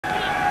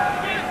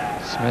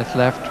Smith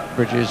left,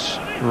 Bridges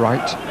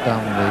right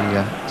down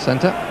the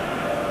centre.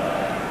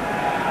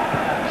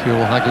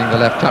 Kuehl hugging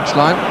the left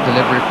touchline.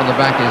 Delivery from the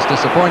back is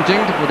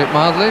disappointing, to put it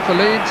mildly, for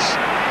Leeds.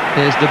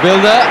 Here's De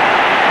Bilder.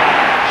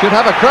 Should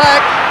have a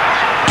crack,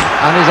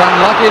 and is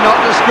unlucky not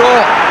to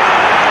score.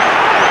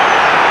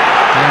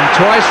 And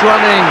twice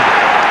running,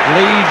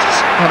 Leeds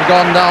have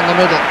gone down the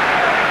middle.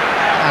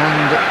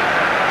 And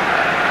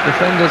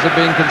defenders have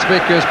been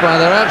conspicuous by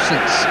their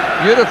absence.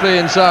 Beautifully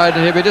inside,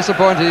 and he'll be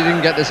disappointed he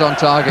didn't get this on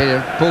target. He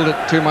pulled it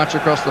too much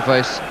across the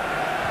face.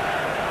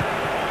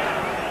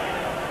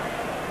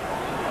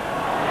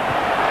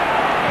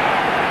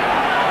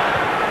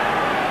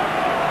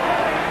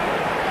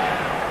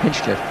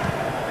 Hinchcliffe.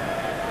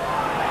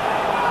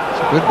 It's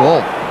a good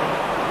ball.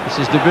 This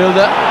is De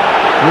Bilder.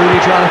 Rudy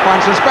trying to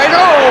find some space.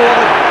 Oh, what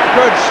a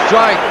good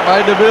strike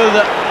by De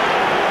Bilder.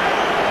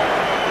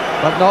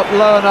 But not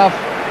low enough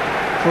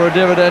for a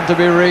dividend to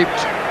be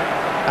reaped.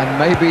 And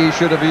maybe he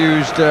should have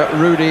used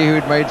Rudy,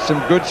 who'd made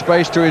some good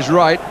space to his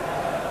right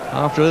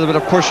after a little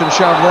bit of push and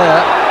shove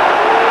there.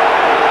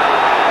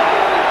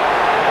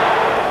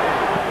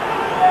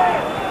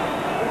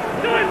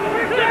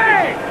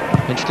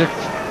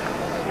 Hinchcliffe.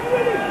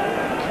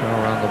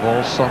 Around the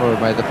ball, Sonner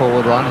had made the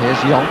forward run. Here's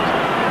Yonk.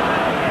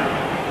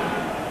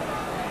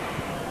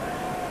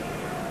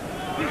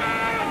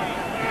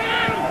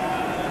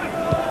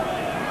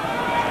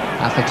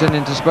 Atherton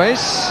into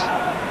space.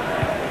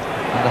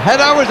 And the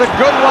header was a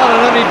good one,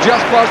 and only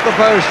just past the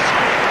post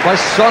by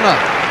Sonner.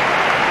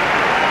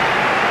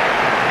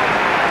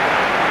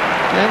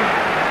 Again,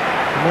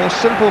 a more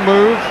simple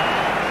move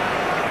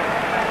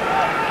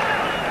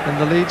in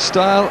the Leeds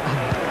style. And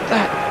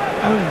that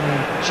only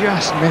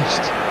just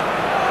missed.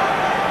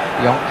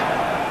 Yonk.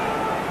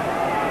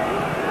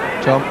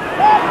 Tom.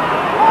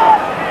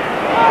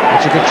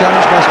 That's a good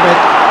challenge by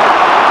Smith.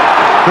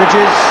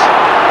 Bridges.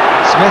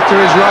 Smith to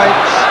his right.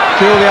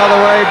 Kuehl the other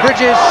way.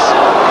 Bridges.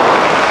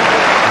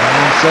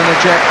 And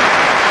Sonacek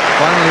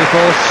finally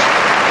forced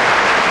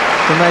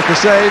to make a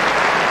save.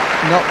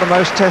 Not the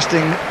most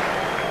testing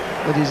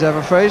that he's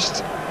ever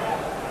faced.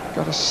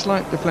 Got a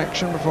slight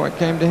deflection before it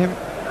came to him.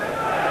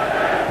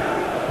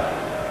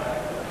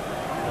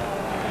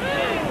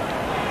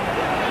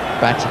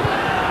 Batty.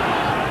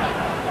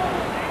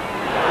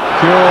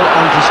 Kuehl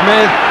onto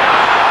Smith.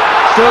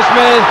 Still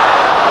Smith.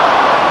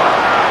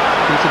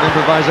 Piece of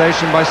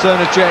improvisation by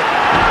Sonacek.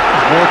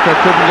 Walker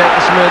couldn't get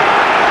to Smith.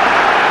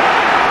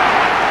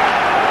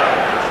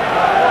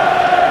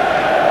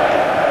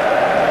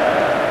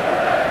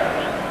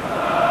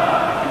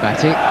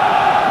 Batty.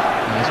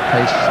 Nice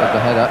pace of the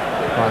header,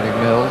 finding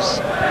Mills.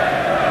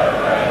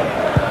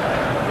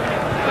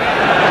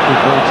 Good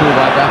ball too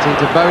by Batty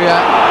to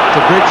Bowyer. To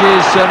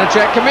Bridges,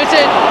 Sonacek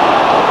committed.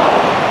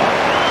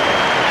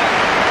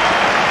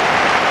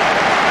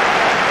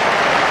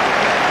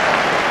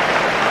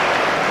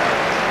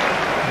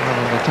 Well,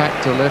 an attack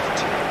to lift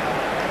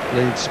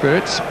Leeds'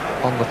 spirits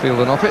on the field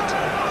and off it.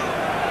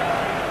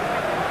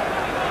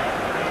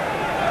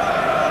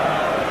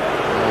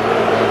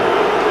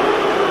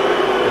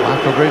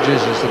 Michael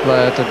Bridges is the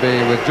player to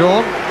be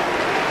withdrawn.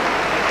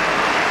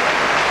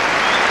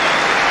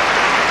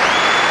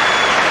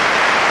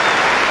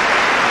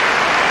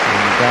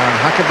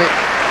 Huckabee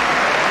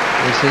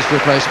is his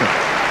replacement.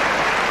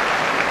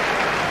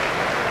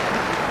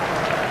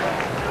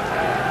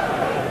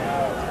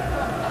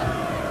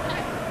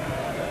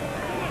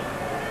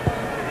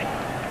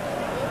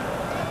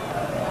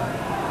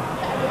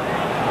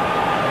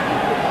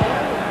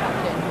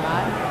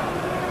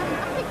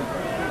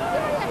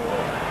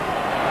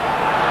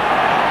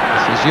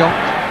 This is Yonk,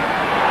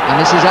 and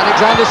this is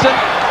Alexanderson,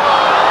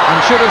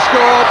 and should have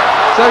scored,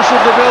 so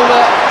should De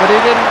Bilder, but he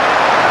didn't.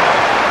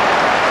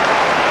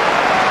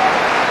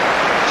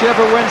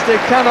 Sheffield Wednesday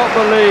cannot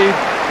believe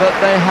that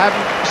they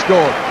haven't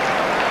scored.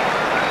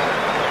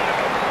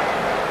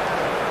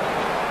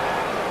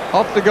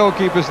 Off the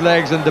goalkeeper's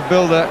legs, and De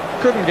Bilder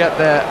couldn't get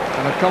there,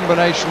 and a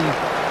combination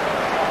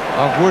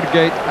of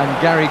Woodgate and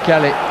Gary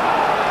Kelly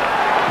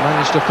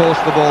managed to force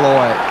the ball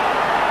away.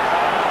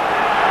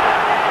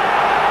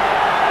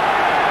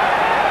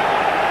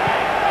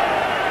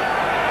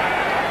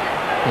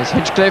 Here's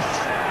Hinchcliffe.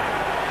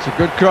 It's a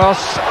good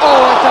cross.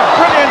 Oh, that's a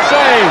brilliant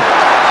save!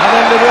 And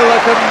then De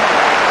Bilder couldn't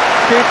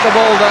keep the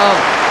ball down.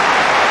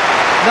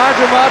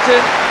 Nigel Martin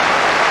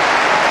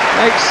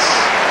makes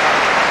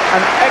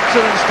an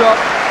excellent stop.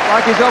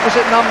 Like his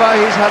opposite number,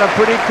 he's had a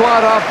pretty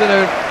quiet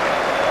afternoon,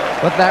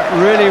 but that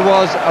really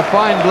was a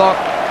fine block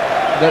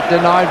that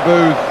denied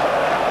Booth.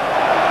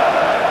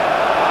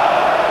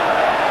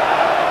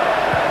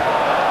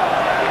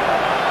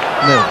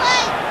 Mills.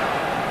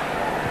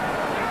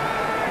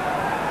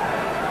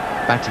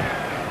 Batty.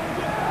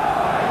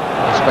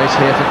 Space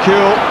here for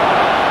Kuehl.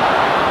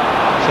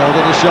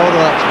 Shoulder to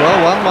shoulder, that's well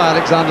won by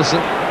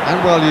Alexanderson,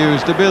 and well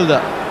used De Bilder.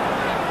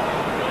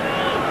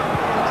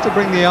 Has to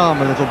bring the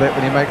arm a little bit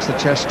when he makes the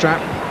chest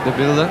trap, De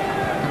Bilder.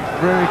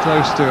 Very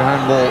close to a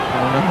handball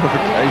on a number of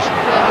occasions.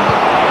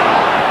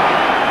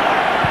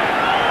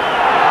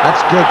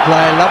 That's good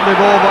play, lovely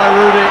ball by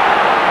Rudy.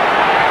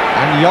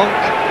 And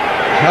Yonk,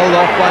 held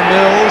off by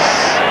Mills.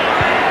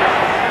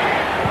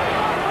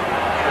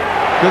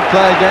 Good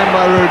play again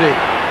by Rudy.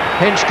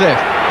 Hinchcliffe,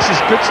 this is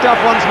good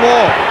stuff once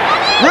more.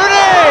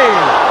 Rudy!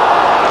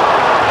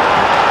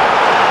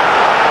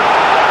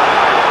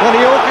 Well,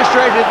 he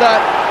orchestrated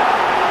that,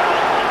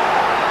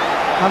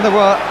 and there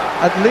were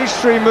at least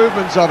 3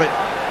 movements of it,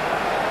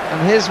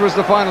 and his was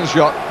the final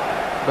shot,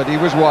 but he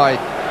was wide.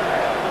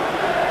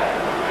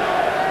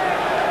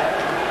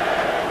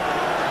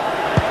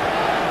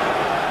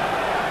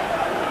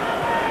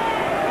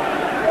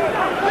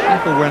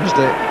 Sheffield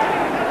Wednesday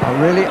are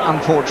really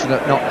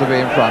unfortunate not to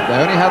be in front. They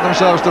only have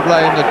themselves to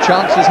blame. The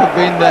chances have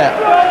been there,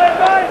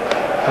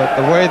 but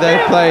the way they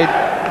played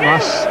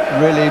must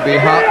really be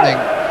heartening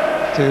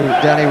to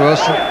Danny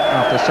Wilson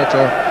after such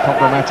a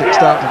problematic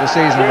start to the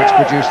season, which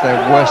produced their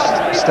worst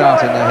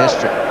start in their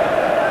history.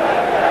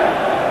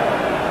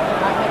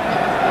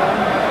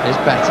 Is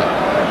batting,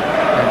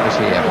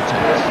 Embassy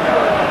Everton's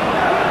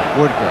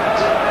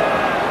Woodgate.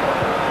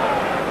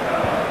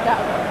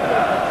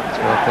 It's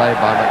well played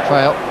by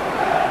McPhail.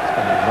 It's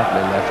been a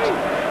lovely left.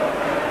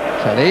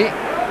 Kelly,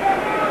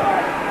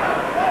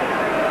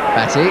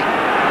 Batty,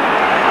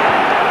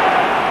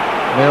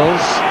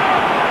 Mills.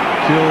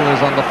 Kuhl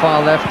is on the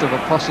far left of a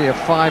posse of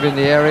 5 in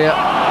the area.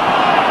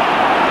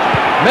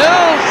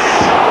 Mills!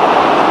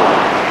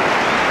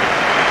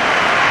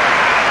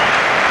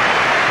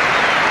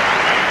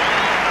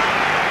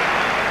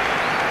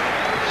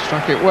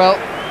 Struck it well.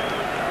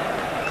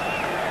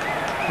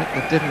 I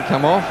think it didn't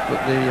come off,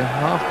 but the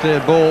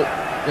half-cleared ball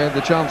gave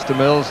the chance to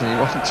Mills, and he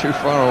wasn't too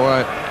far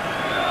away.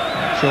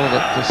 I'm sure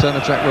that the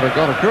Cernacek would have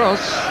got across.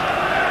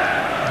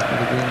 It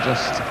would have been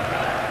just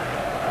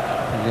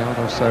a yard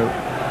or so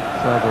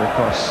further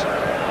across.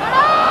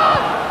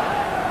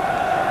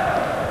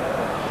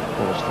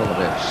 Ball's full of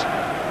ifs.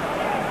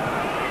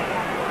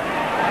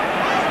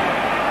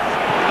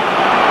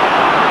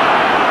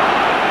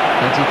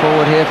 Plenty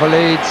forward here for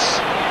Leeds.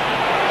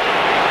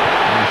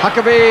 And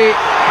Huckabee,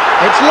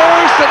 it's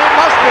loose and it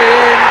must be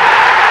in,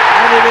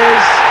 and it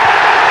is.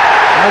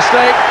 A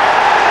mistake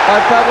by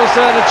Pavel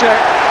Cernacek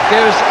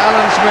gives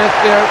Alan Smith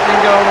the opening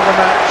goal of the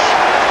match.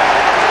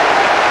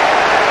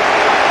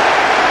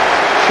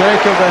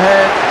 Shake of the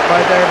head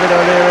by David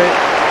O'Leary,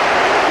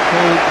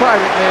 who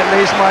privately at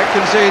least might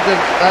concede that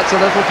that's a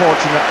little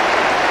fortunate.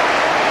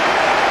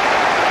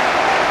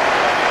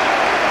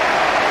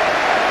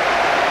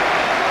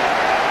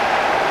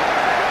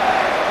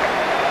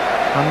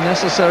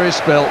 Unnecessary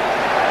spill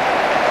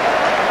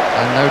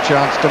and no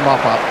chance to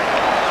mop up.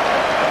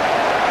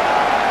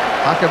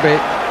 Huckabee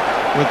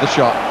with the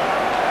shot,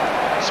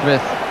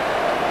 Smith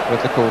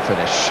with the cool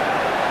finish,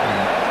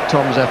 and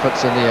Tom's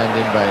efforts in the end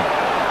in vain.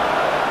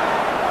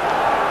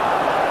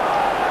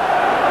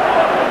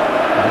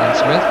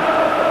 Smith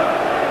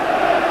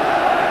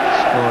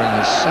scoring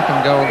his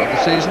 2nd goal of the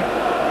season.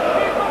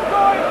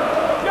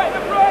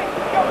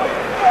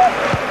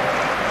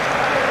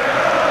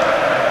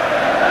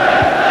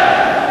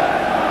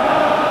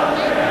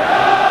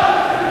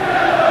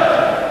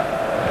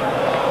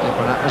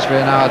 Different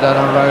atmosphere now at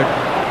Elland Road.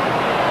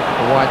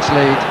 The Whites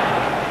lead.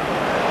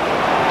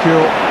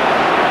 Kuhl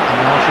and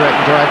now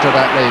threatened to add to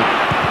that lead.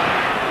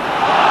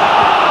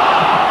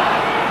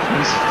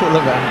 He's full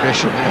of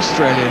ambition, the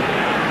Australian.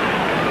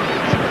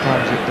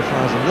 Sometimes it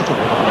defies a little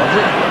bit of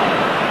logic.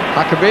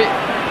 Huckabee,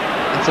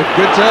 it's a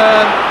good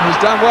turn. He's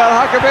done well,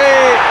 Huckabee,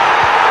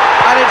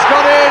 and it's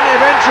gone in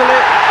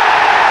eventually,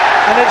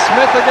 and it's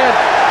Smith again.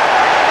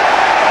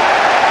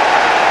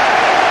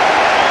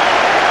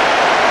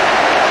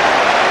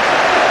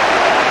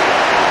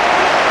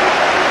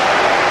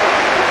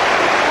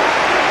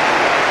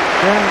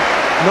 Again,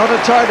 not a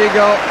tidy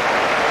goal,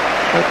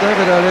 but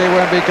David O'Leary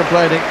won't be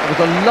complaining. It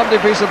was a lovely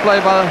piece of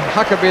play by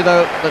Huckabee,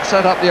 though, that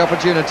set up the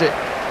opportunity.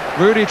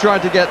 Rudy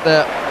tried to get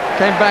there,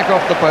 came back off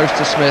the post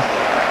to Smith,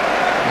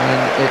 and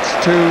it's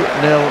 2-0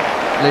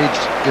 Leeds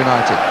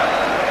United.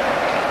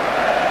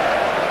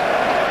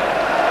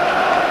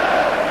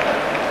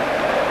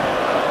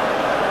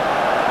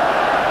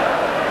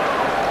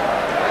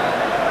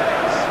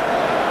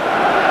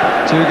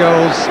 Two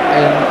goals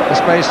in the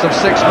space of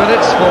 6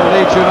 minutes for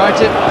Leeds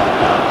United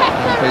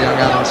and for young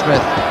Alan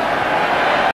Smith.